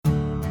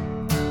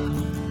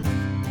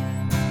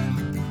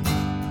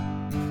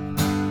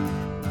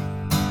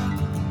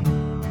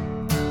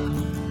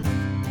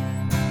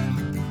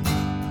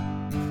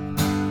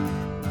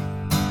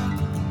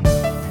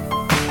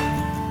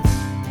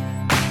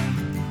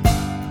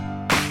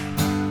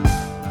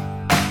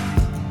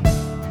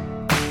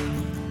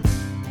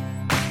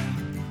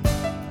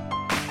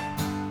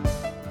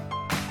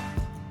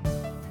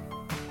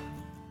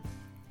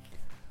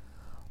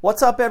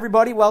What's up,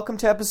 everybody? Welcome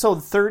to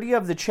episode 30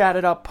 of the Chat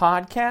It Up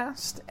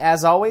podcast.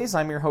 As always,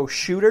 I'm your host,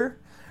 Shooter,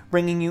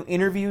 bringing you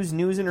interviews,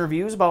 news, and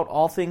reviews about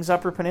all things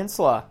Upper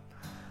Peninsula.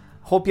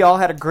 Hope you all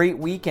had a great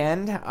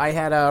weekend. I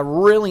had a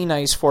really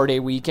nice 4-day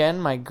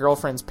weekend. My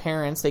girlfriend's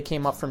parents, they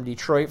came up from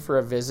Detroit for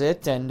a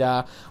visit, and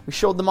we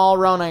showed them all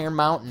around Iron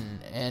Mountain,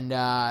 and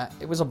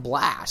it was a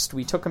blast.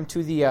 We took them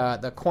to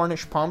the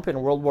Cornish Pump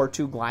and World War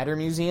II Glider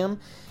Museum,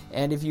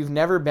 and if you've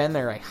never been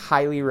there, I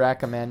highly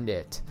recommend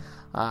it.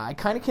 I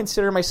kind of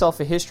consider myself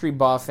a history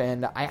buff,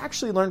 and I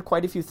actually learned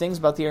quite a few things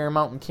about the Iron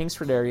Mountain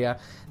Kingsford area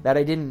that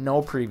I didn't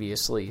know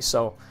previously.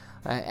 So,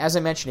 as I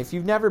mentioned, if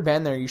you've never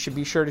been there, you should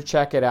be sure to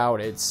check it out.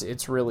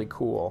 It's really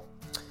cool.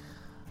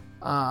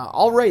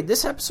 All right,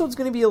 this episode's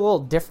going to be a little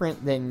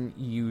different than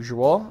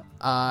usual,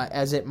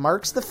 as it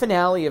marks the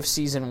finale of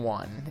Season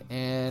 1.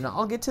 And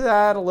I'll get to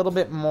that a little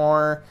bit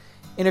more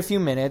in a few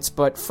minutes,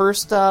 but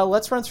first,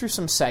 let's run through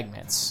some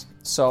segments.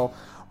 So,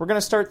 we're going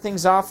to start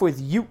things off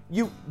with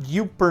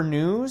Yooper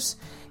News.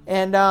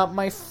 And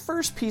my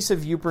first piece of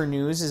Yooper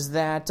News is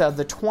that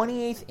the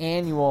 28th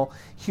annual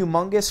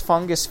Humongous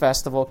Fungus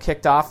Festival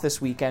kicked off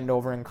this weekend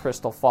over in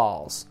Crystal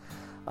Falls.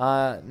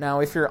 Now,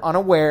 if you're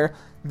unaware,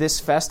 this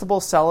festival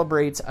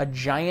celebrates a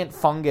giant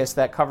fungus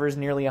that covers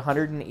nearly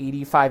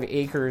 185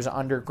 acres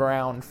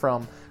underground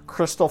from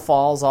Crystal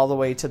Falls all the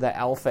way to the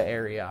Alpha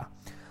area.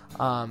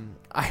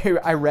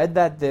 I read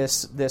that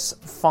this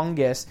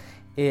fungus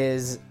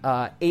is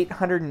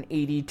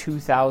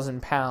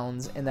 882,000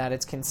 pounds, and that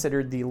it's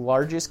considered the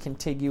largest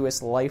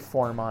contiguous life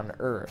form on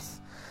Earth.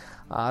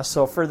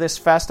 So for this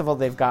festival,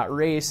 they've got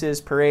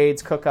races,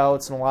 parades,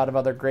 cookouts, and a lot of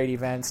other great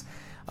events.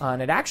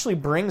 And it actually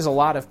brings a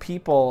lot of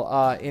people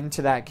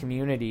into that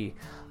community.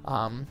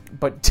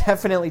 But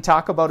definitely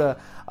talk about a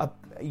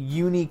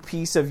unique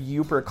piece of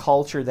Yooper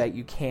culture that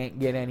you can't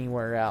get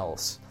anywhere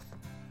else.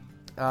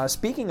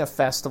 Speaking of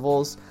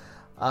festivals,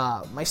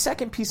 my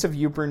second piece of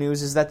Yooper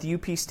news is that the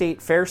UP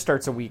State Fair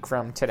starts a week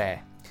from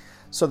today.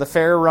 So the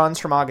fair runs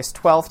from August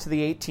 12th to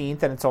the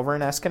 18th, and it's over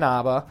in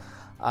Escanaba.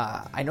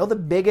 I know the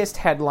biggest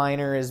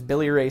headliner is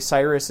Billy Ray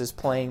Cyrus is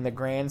playing the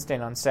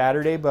grandstand on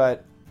Saturday,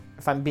 but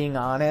if I'm being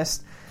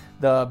honest,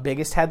 the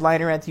biggest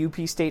headliner at the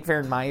UP State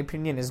Fair, in my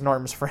opinion, is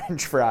Norm's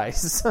French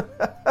Fries.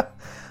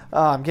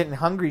 I'm getting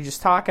hungry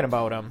just talking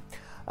about them.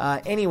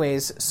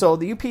 Anyways, so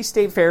the UP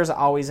State Fair is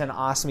always an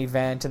awesome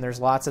event, and there's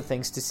lots of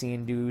things to see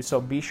and do,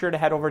 so be sure to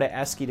head over to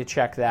Esky to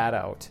check that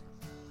out.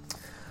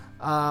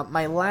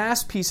 My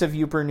last piece of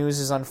Yooper news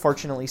is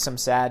unfortunately some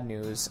sad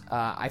news.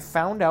 I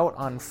found out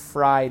on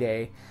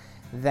Friday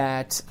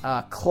that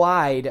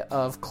Clyde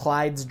of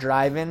Clyde's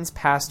Drive-Ins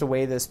passed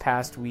away this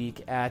past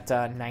week at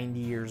 90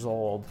 years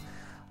old.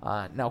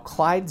 Now,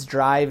 Clyde's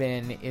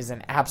Drive-In is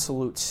an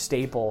absolute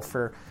staple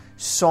for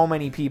so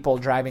many people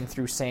driving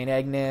through St.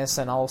 Agnes,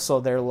 and also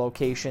their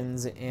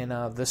locations in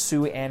the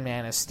Sioux and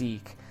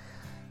Manistee.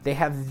 They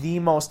have the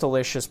most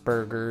delicious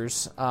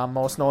burgers,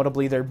 most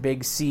notably their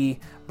Big C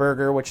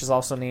burger, which is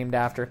also named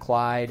after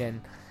Clyde.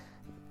 And,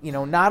 you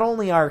know, not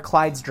only are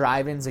Clyde's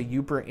Drive-Ins a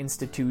Yooper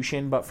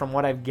institution, but from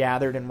what I've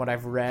gathered and what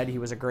I've read, he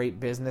was a great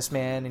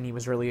businessman, and he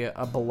was really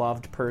a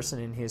beloved person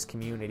in his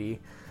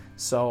community.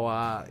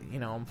 So,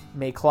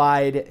 may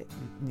Clyde,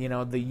 the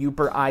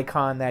Yooper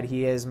icon that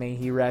he is, may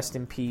he rest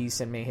in peace,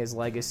 and may his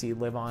legacy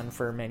live on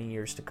for many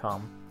years to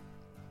come.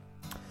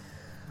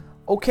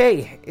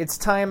 Okay, it's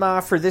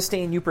time for This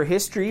Day in Yooper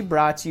History,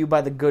 brought to you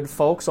by the good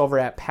folks over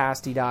at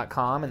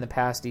Pasty.com and the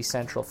Pasty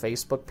Central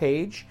Facebook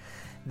page.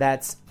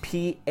 That's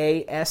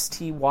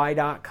PASTY.com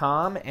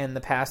and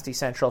the Pasty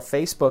Central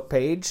Facebook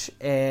page.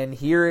 And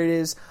here it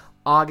is,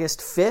 August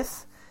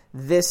 5th,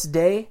 This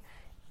Day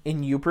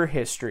in Yooper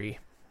History.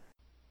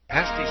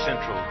 Pasty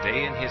Central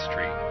Day in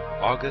History,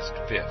 August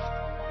 5th.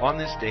 On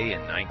this day in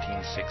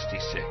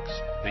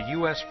 1966, the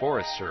U.S.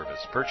 Forest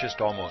Service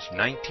purchased almost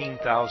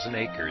 19,000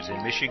 acres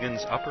in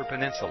Michigan's Upper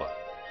Peninsula.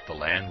 The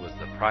land was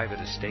the private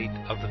estate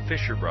of the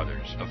Fisher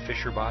brothers of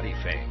Fisher Body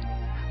fame,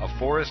 a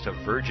forest of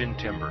virgin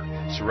timber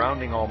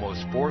surrounding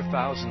almost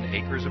 4,000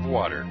 acres of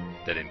water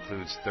that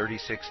includes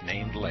 36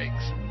 named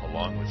lakes,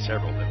 along with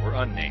several that were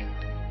unnamed.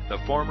 The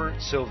former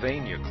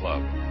Sylvania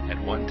Club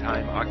at one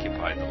time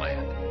occupied the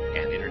land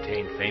and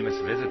entertained famous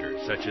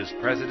visitors such as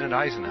President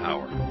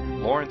Eisenhower,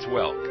 Lawrence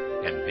Welk,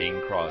 and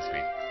Bing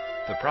Crosby.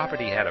 The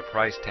property had a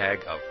price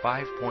tag of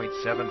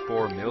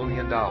 $5.74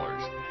 million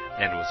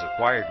and was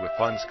acquired with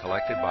funds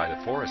collected by the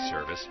Forest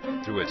Service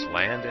through its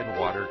Land and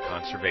Water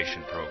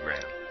Conservation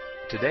Program.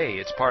 Today,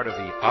 it's part of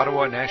the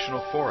Ottawa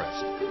National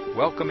Forest,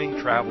 welcoming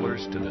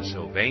travelers to the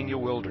Sylvania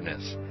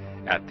Wilderness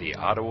at the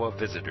Ottawa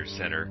Visitor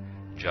Center,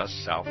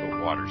 just south of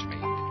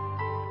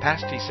Watersmead.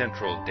 Pasty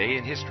Central Day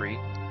in History,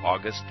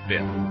 August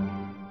 5th.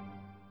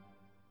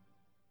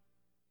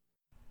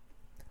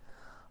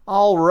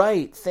 All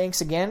right, thanks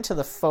again to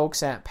the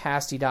folks at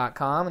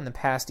Pasty.com and the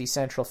Pasty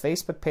Central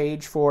Facebook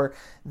page for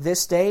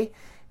This Day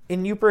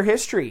in Yooper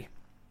History.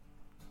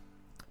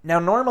 Now,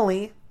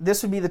 normally,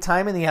 this would be the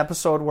time in the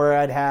episode where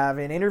I'd have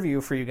an interview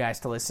for you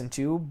guys to listen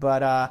to,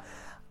 but I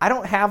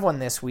don't have one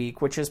this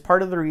week, which is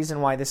part of the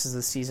reason why this is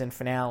the season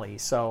finale.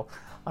 So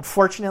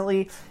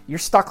unfortunately, you're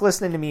stuck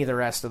listening to me the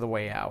rest of the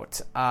way out.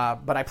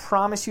 But I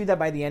promise you that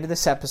by the end of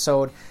this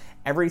episode,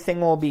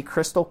 everything will be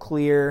crystal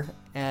clear.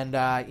 And,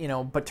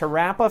 but to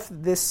wrap up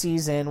this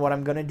season, what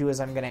I'm going to do is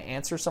I'm going to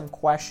answer some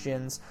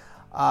questions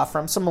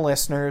from some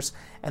listeners,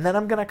 and then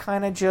I'm going to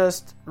kind of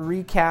just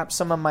recap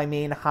some of my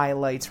main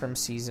highlights from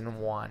season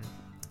 1.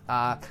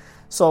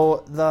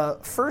 So the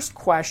first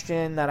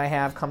question that I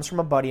have comes from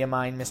a buddy of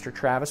mine, Mr.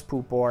 Travis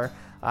Pupor.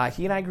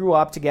 He and I grew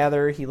up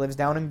together. He lives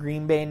down in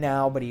Green Bay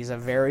now, but he's a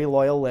very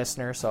loyal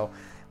listener, so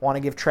I want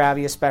to give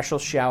Travis a special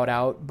shout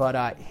out.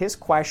 But his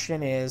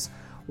question is,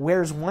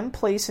 where's one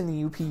place in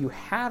the UP you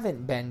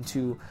haven't been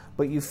to,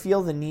 but you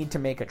feel the need to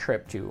make a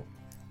trip to?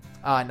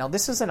 Now,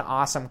 this is an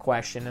awesome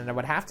question, and I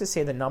would have to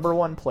say the number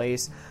one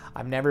place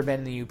I've never been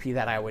in the UP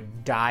that I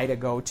would die to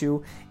go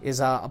to is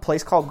a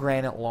place called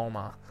Granite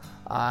Loma.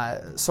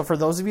 So for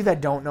those of you that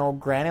don't know,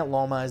 Granite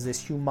Loma is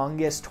this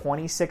humongous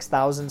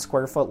 26,000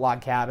 square foot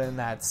log cabin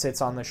that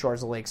sits on the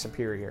shores of Lake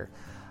Superior.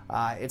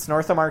 It's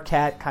north of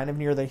Marquette, kind of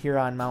near the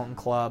Huron Mountain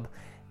Club,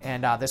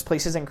 and this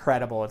place is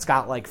incredible. It's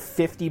got like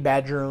 50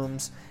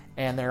 bedrooms,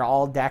 and they're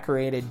all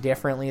decorated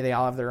differently. They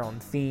all have their own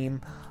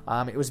theme.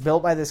 It was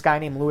built by this guy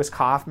named Louis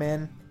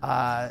Kaufman.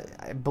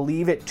 I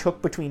believe it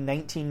took between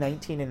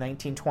 1919 and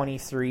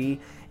 1923,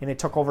 and it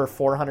took over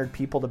 400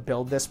 people to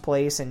build this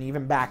place, and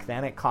even back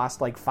then it cost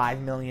like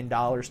 $5 million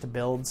to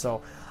build,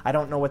 so I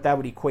don't know what that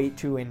would equate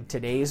to in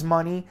today's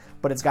money,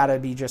 but it's got to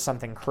be just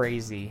something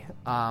crazy.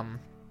 And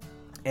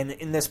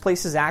this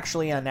place is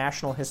actually a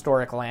National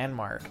Historic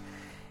Landmark,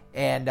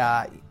 and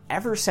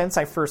ever since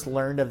I first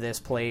learned of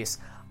this place,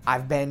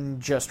 I've been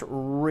just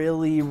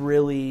really,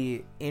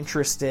 really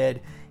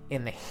interested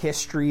in the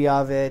history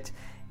of it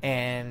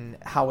and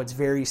how it's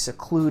very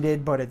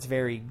secluded, but it's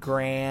very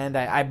grand.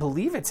 I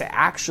believe it's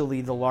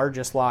actually the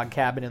largest log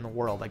cabin in the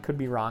world. I could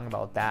be wrong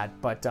about that,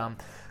 but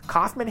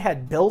Kaufman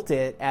had built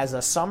it as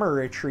a summer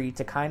retreat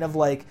to kind of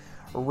like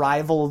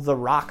rival the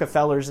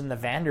Rockefellers and the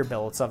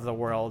Vanderbilts of the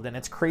world, and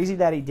it's crazy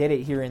that he did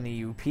it here in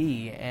the UP,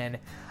 and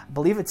I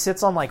believe it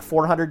sits on like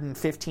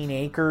 415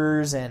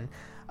 acres, and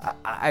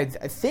I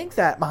think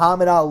that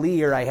Muhammad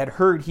Ali, or I had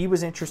heard he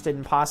was interested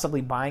in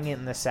possibly buying it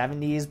in the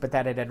 70s, but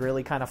that it had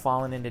really kind of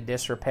fallen into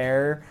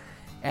disrepair.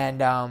 And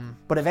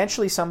but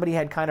eventually somebody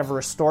had kind of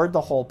restored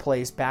the whole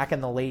place back in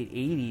the late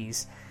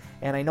 80s.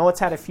 And I know it's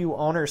had a few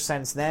owners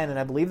since then, and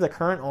I believe the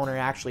current owner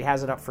actually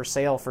has it up for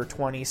sale for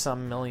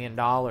 $20-some million.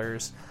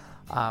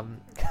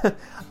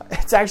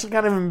 It's actually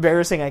kind of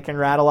embarrassing. I can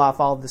rattle off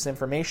all of this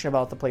information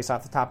about the place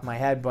off the top of my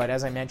head, but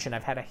as I mentioned,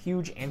 I've had a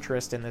huge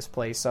interest in this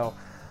place, so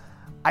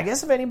I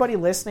guess if anybody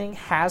listening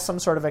has some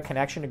sort of a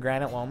connection to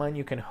Granite Loma and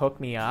you can hook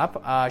me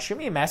up, shoot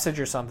me a message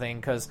or something,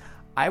 because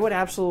I would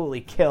absolutely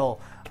kill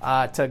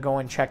to go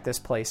and check this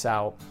place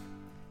out.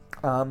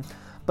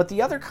 But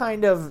the other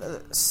kind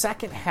of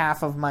second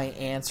half of my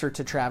answer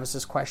to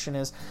Travis's question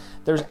is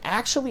there's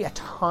actually a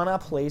ton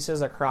of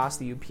places across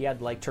the UP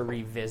I'd like to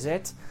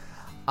revisit.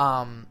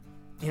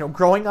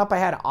 Growing up, I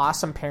had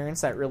awesome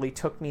parents that really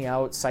took me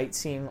out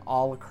sightseeing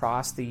all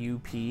across the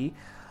UP.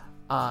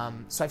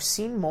 So I've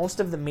seen most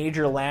of the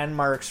major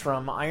landmarks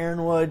from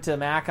Ironwood to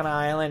Mackinac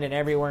Island and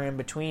everywhere in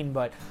between,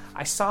 but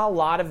I saw a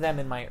lot of them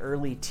in my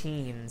early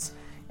teens,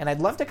 and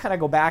I'd love to kind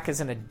of go back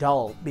as an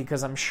adult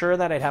because I'm sure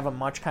that I'd have a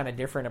much kind of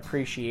different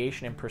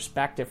appreciation and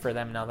perspective for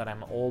them now that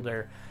I'm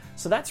older.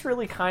 So that's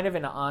really kind of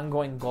an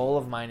ongoing goal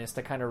of mine, is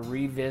to kind of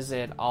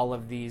revisit all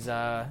of these,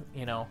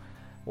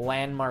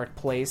 landmark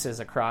places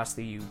across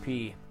the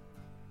UP.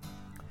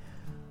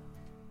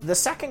 The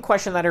second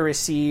question that I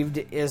received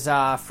is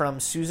from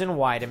Susan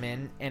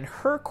Weideman, and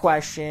her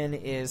question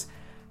is,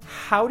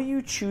 how do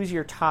you choose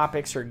your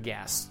topics or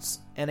guests?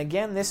 And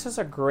again, this is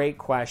a great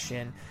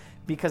question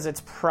because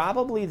it's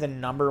probably the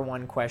number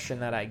one question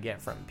that I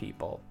get from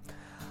people.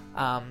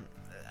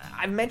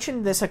 I've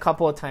mentioned this a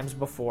couple of times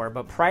before,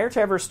 but prior to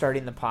ever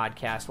starting the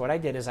podcast, what I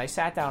did is I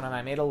sat down and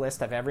I made a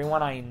list of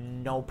everyone I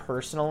know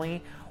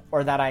personally,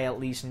 or that I at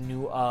least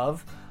knew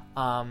of,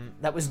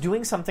 that was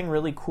doing something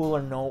really cool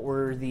or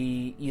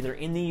noteworthy, either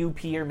in the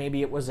UP or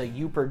maybe it was a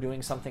UPer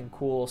doing something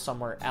cool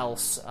somewhere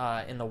else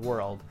in the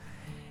world.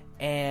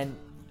 And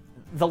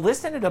the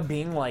list ended up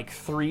being like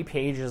 3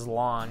 pages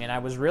long, and I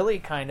was really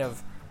kind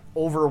of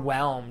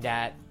overwhelmed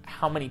at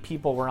how many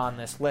people were on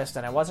this list,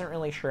 and I wasn't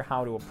really sure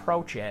how to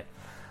approach it.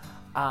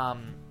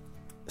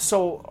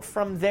 So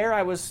from there,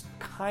 I was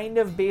kind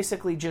of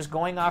basically just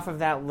going off of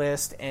that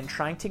list and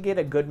trying to get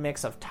a good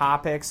mix of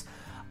topics,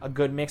 a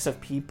good mix of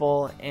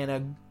people, and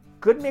a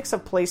good mix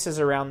of places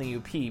around the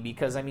UP,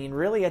 because, I mean,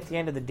 really at the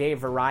end of the day,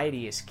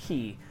 variety is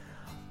key.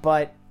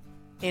 But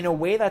in a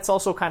way that's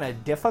also kind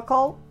of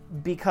difficult,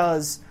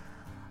 because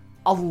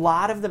a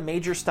lot of the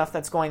major stuff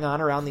that's going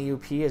on around the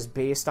UP is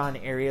based on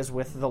areas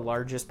with the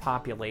largest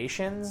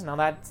populations. Now,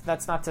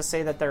 that's not to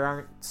say that there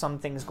aren't some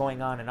things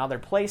going on in other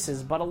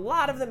places, but a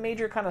lot of the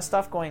major kind of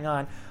stuff going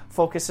on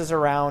focuses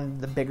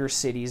around the bigger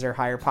cities or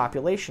higher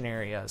population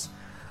areas.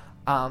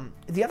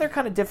 The other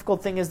kind of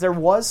difficult thing is there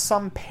was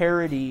some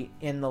parity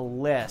in the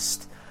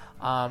list.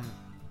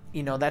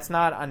 that's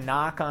not a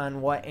knock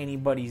on what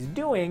anybody's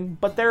doing,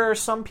 but there are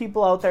some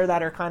people out there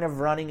that are kind of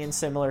running in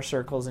similar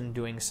circles and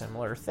doing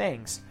similar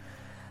things.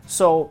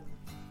 So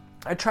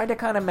I tried to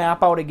kind of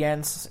map out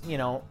against,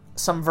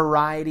 some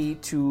variety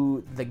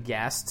to the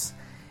guests.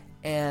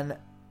 And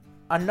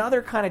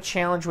another kind of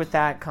challenge with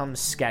that comes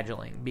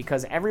scheduling,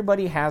 because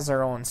everybody has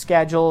their own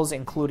schedules,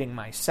 including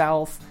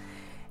myself.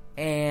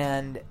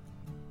 And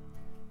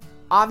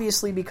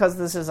obviously, because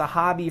this is a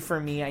hobby for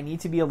me, I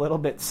need to be a little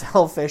bit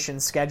selfish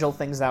and schedule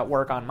things that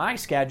work on my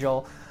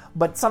schedule.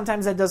 But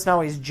sometimes that doesn't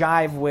always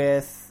jive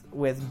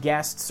with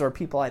guests or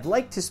people I'd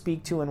like to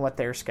speak to and what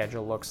their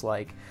schedule looks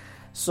like.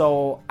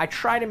 So I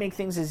try to make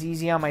things as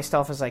easy on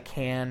myself as I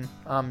can,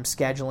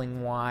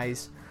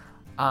 scheduling-wise.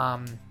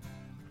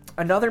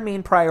 Another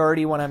main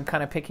priority when I'm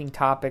kind of picking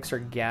topics or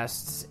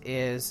guests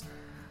is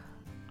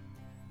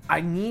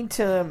I need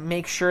to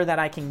make sure that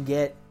I can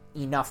get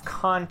enough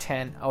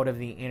content out of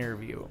the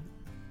interview.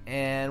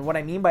 And what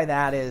I mean by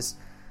that is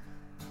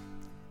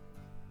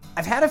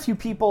I've had a few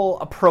people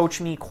approach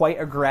me quite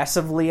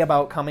aggressively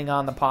about coming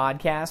on the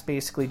podcast,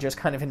 basically just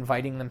kind of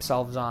inviting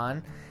themselves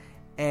on,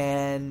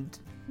 and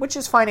which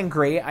is fine and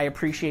great. I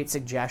appreciate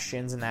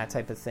suggestions and that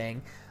type of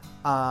thing.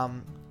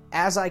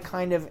 As I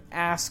kind of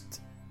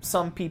asked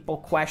some people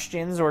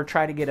questions or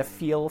try to get a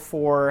feel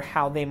for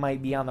how they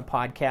might be on the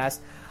podcast,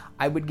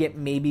 I would get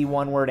maybe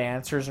one-word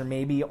answers or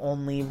maybe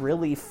only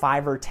really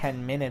 5 or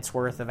 10 minutes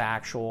worth of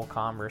actual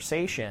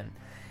conversation.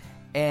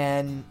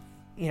 And,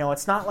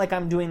 it's not like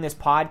I'm doing this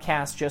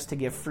podcast just to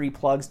give free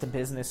plugs to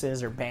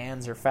businesses or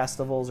bands or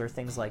festivals or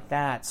things like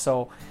that.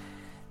 So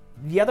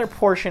the other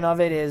portion of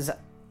it is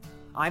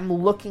I'm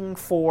looking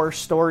for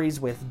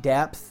stories with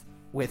depth,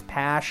 with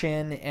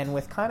passion, and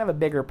with kind of a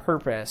bigger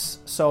purpose.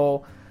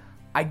 So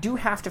I do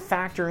have to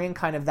factor in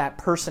kind of that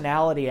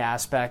personality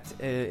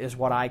aspect, is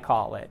what I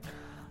call it.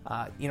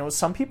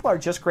 Some people are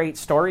just great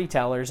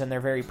storytellers and they're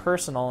very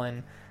personal,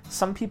 and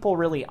some people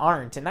really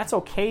aren't. And that's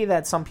okay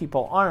that some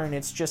people aren't.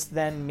 It's just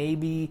then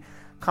maybe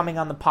coming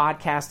on the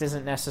podcast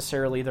isn't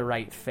necessarily the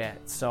right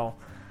fit. So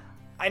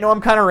I know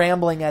I'm kind of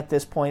rambling at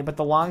this point, but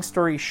the long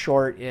story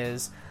short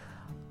is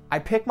I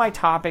pick my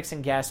topics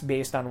and guests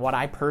based on what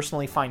I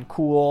personally find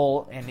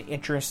cool and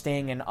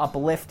interesting and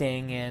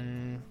uplifting,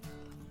 and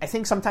I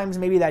think sometimes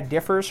maybe that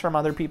differs from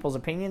other people's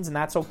opinions, and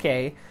that's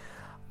okay.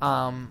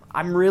 I'm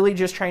really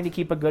just trying to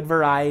keep a good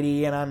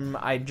variety, and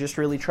I just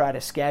really try to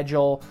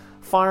schedule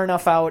far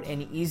enough out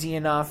and easy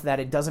enough that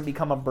it doesn't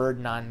become a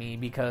burden on me,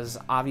 because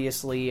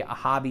obviously a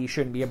hobby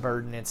shouldn't be a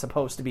burden. It's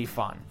supposed to be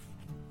fun.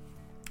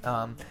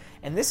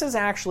 And this is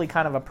actually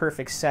kind of a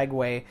perfect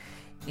segue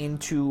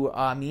into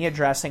me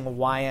addressing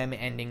why I'm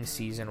ending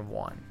Season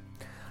 1.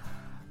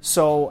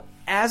 So,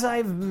 as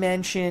I've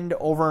mentioned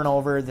over and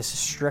over, this is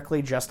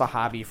strictly just a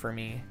hobby for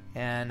me,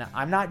 and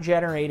I'm not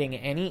generating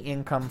any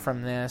income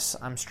from this.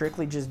 I'm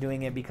strictly just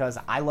doing it because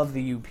I love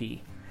the UP.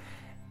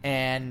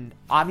 And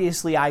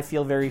obviously I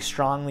feel very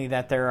strongly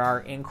that there are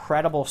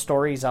incredible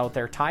stories out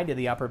there tied to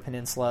the Upper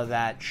Peninsula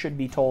that should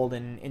be told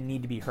and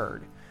need to be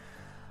heard.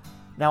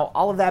 Now,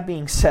 all of that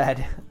being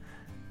said,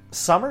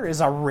 summer is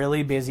a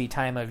really busy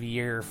time of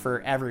year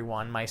for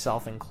everyone,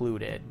 myself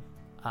included.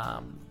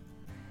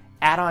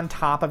 Add on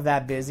top of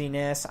that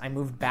busyness, I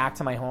moved back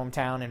to my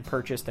hometown and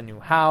purchased a new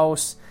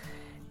house.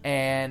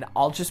 And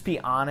I'll just be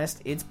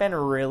honest, it's been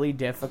really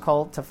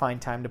difficult to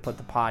find time to put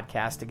the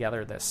podcast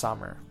together this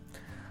summer.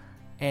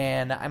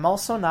 And I'm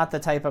also not the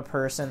type of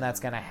person that's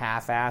going to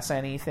half-ass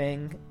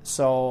anything.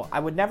 So I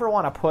would never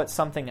want to put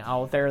something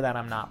out there that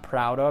I'm not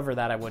proud of or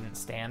that I wouldn't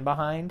stand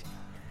behind.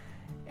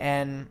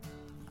 And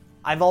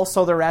I've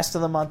also, the rest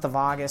of the month of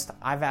August,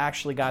 I've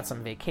actually got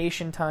some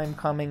vacation time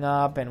coming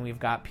up, and we've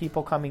got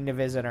people coming to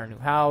visit our new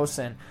house,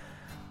 and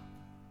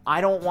I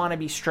don't want to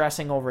be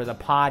stressing over the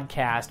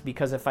podcast,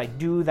 because if I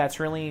do,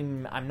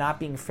 I'm not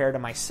being fair to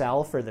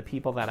myself or the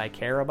people that I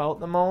care about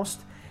the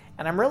most.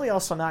 And I'm really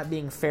also not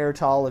being fair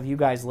to all of you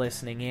guys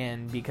listening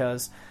in,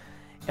 because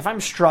if I'm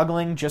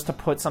struggling just to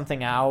put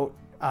something out,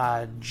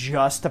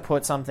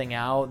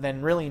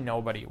 then really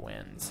nobody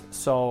wins.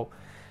 So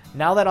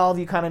now that all of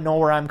you kind of know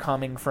where I'm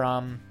coming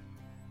from,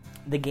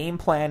 the game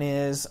plan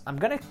is I'm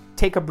going to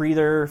take a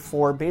breather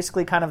for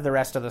basically kind of the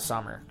rest of the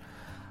summer.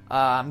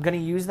 I'm going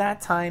to use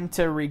that time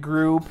to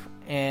regroup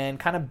and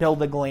kind of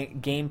build a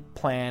game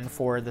plan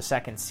for the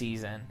second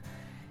season.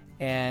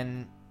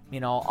 And,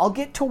 I'll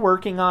get to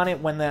working on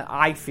it when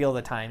I feel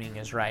the timing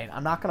is right.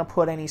 I'm not going to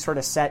put any sort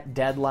of set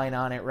deadline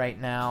on it right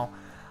now.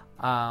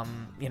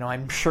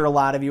 I'm sure a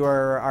lot of you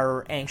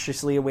are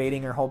anxiously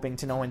awaiting or hoping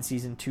to know when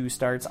Season 2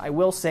 starts. I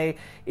will say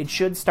it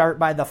should start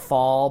by the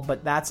fall,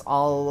 but that's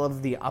all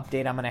of the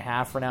update I'm going to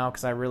have for now,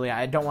 because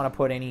I don't want to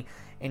put any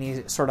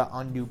sort of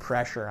undue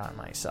pressure on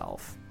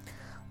myself.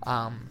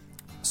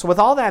 So with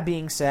all that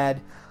being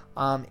said,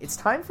 it's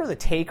time for the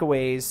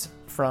takeaways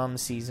from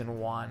Season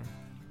 1.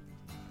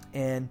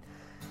 And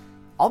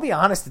I'll be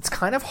honest, it's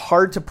kind of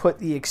hard to put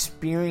the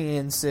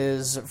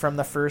experiences from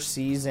the first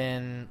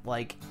season,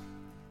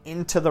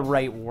 into the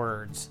right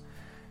words.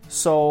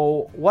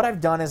 So what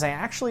I've done is I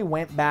actually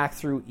went back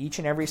through each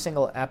and every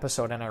single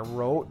episode and I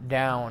wrote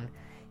down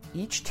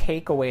each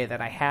takeaway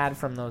that I had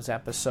from those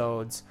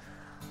episodes.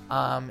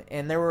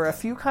 And there were a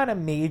few kind of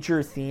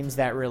major themes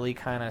that really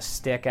kind of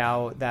stick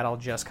out that I'll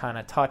just kind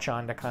of touch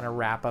on to kind of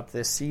wrap up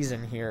this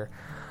season here.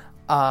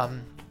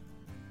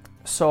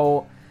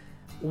 So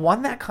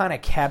one that kind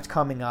of kept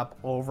coming up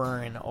over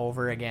and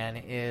over again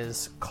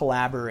is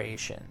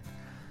collaboration.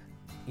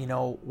 You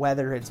know,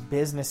 whether it's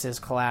businesses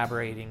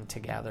collaborating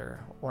together,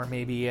 or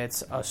maybe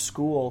it's a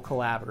school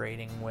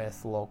collaborating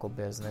with local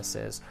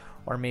businesses,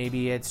 or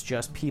maybe it's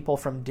just people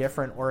from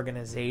different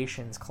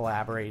organizations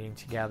collaborating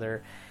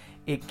together.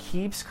 It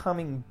keeps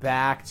coming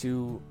back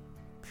to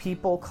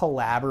people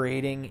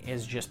collaborating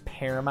is just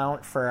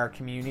paramount for our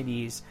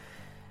communities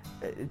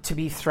to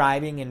be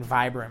thriving and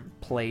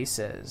vibrant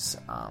places.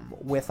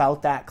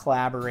 Without that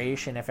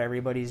collaboration, if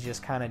everybody's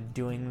just kind of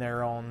doing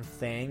their own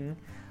thing,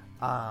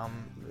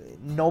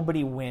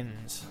 nobody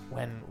wins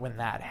when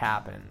that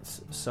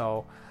happens.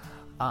 So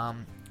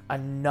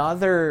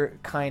another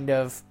kind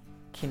of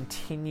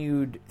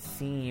continued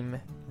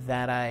theme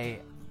that I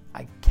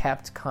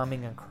kept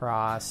coming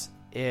across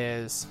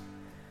is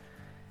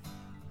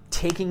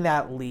taking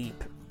that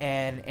leap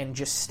and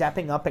just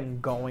stepping up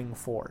and going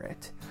for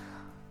it.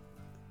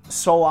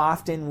 So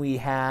often we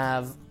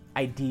have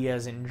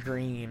ideas and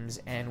dreams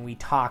and we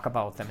talk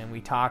about them and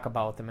we talk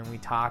about them and we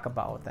talk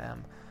about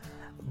them.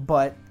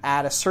 But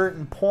at a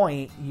certain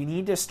point, you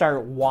need to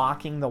start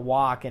walking the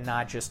walk and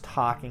not just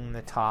talking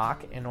the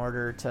talk in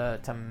order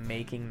to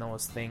making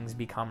those things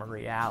become a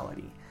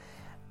reality.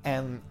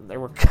 And there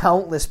were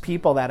countless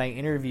people that I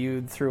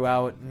interviewed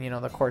throughout,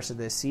 the course of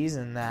this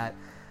season that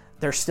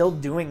they're still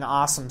doing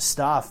awesome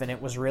stuff. And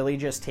it was really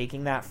just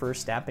taking that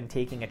first step and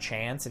taking a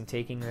chance and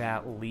taking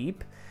that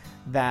leap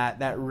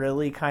that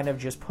really kind of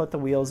just put the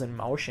wheels in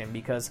motion.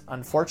 Because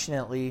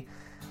unfortunately,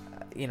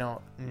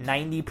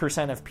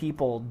 90% of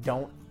people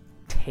don't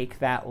take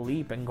that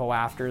leap and go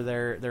after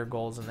their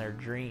goals and their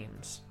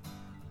dreams.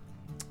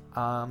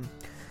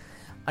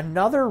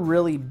 Another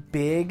really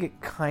big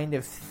kind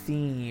of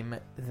theme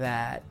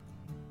that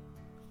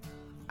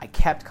I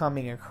kept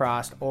coming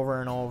across over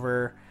and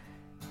over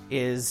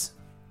is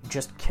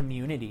just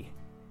community.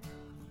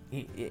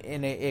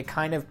 And it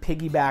kind of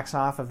piggybacks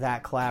off of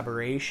that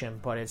collaboration,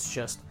 but it's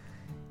just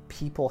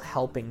people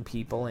helping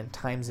people in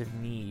times of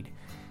need.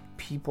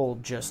 People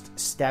just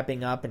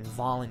stepping up and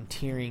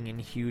volunteering in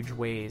huge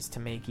ways to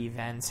make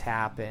events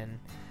happen.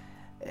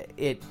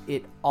 It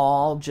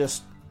all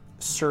just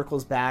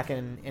circles back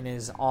and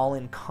is all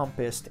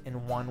encompassed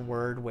in one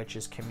word, which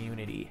is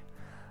community.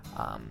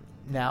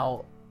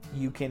 Now,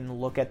 you can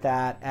look at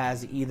that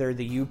as either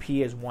the UP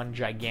is one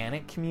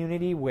gigantic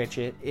community, which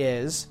it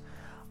is,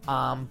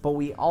 but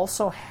we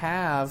also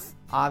have,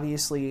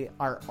 obviously,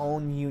 our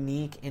own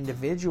unique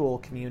individual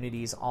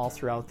communities all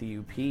throughout the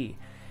UP.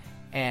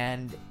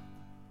 And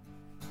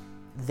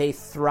they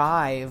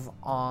thrive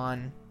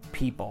on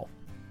people.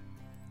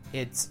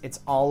 It's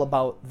all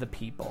about the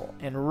people.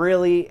 And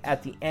really,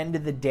 at the end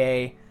of the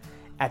day,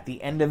 at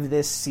the end of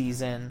this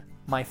season,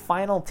 my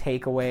final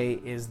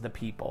takeaway is the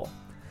people.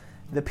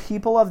 The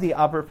people of the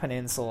Upper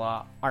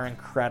Peninsula are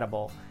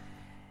incredible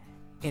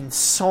in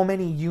so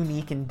many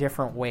unique and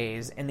different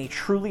ways, and they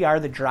truly are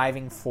the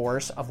driving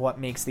force of what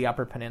makes the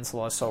Upper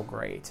Peninsula so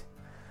great.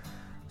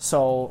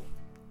 So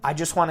I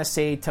just want to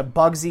say to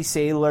Bugsy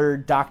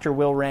Saylor, Dr.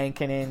 Will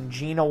Rankinen,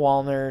 Gina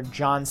Wallner,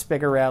 John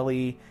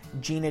Spigarelli,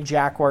 Gina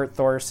Jackwart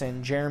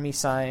Thorson, Jeremy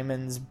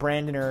Simons,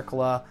 Brandon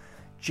Urkla,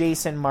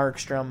 Jason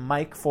Markstrom,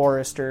 Mike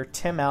Forrester,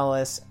 Tim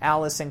Ellis,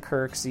 Allison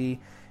Kirksey,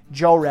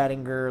 Joe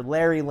Redinger,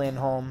 Larry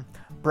Lindholm,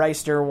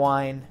 Bryce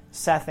Derwine,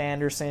 Seth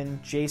Anderson,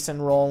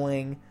 Jason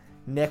Rowling,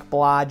 Nick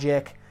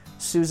Blogic,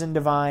 Susan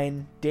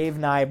Devine, Dave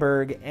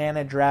Nyberg,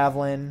 Anna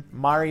Dravlin,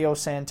 Mario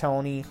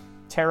Santoni,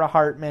 Tara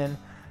Hartman,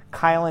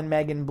 Kyle and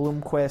Megan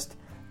Bloomquist,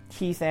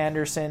 Keith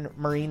Anderson,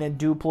 Marina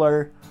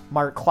Dupler,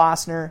 Mark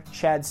Klossner,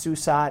 Chad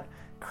Susat,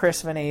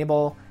 Chris Van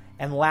Abel,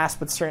 and last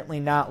but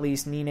certainly not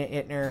least, Nina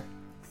Ittner.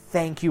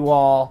 Thank you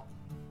all.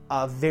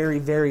 A very,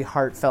 very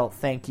heartfelt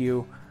thank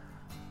you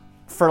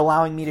for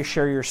allowing me to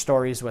share your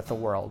stories with the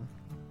world.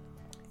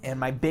 And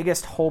my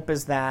biggest hope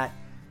is that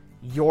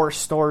your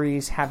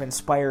stories have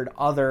inspired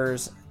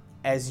others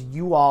as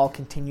you all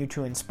continue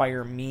to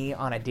inspire me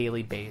on a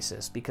daily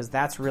basis, because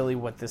that's really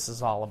what this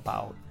is all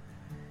about.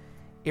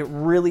 It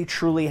really,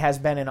 truly has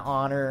been an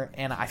honor,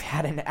 and I've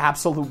had an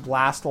absolute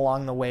blast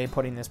along the way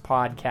putting this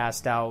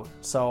podcast out.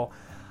 So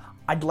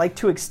I'd like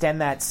to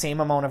extend that same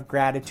amount of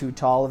gratitude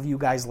to all of you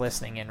guys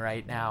listening in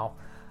right now.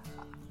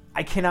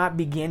 I cannot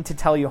begin to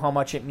tell you how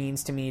much it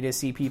means to me to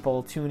see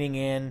people tuning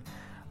in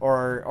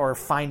or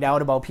find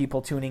out about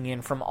people tuning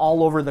in from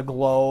all over the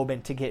globe,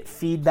 and to get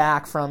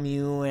feedback from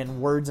you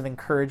and words of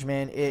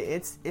encouragement.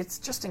 It's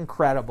just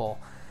incredible.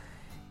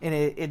 And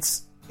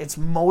it's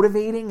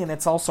motivating, and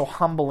it's also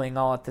humbling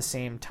all at the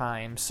same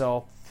time.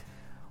 So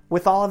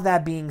with all of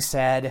that being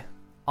said,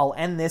 I'll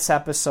end this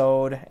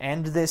episode,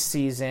 end this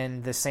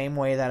season, the same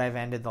way that I've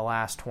ended the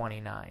last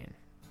 29.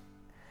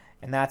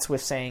 And that's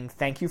with saying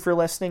thank you for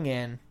listening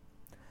in.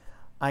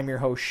 I'm your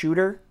host,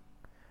 Shooter,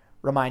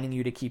 reminding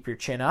you to keep your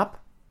chin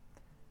up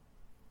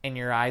and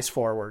your eyes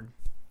forward.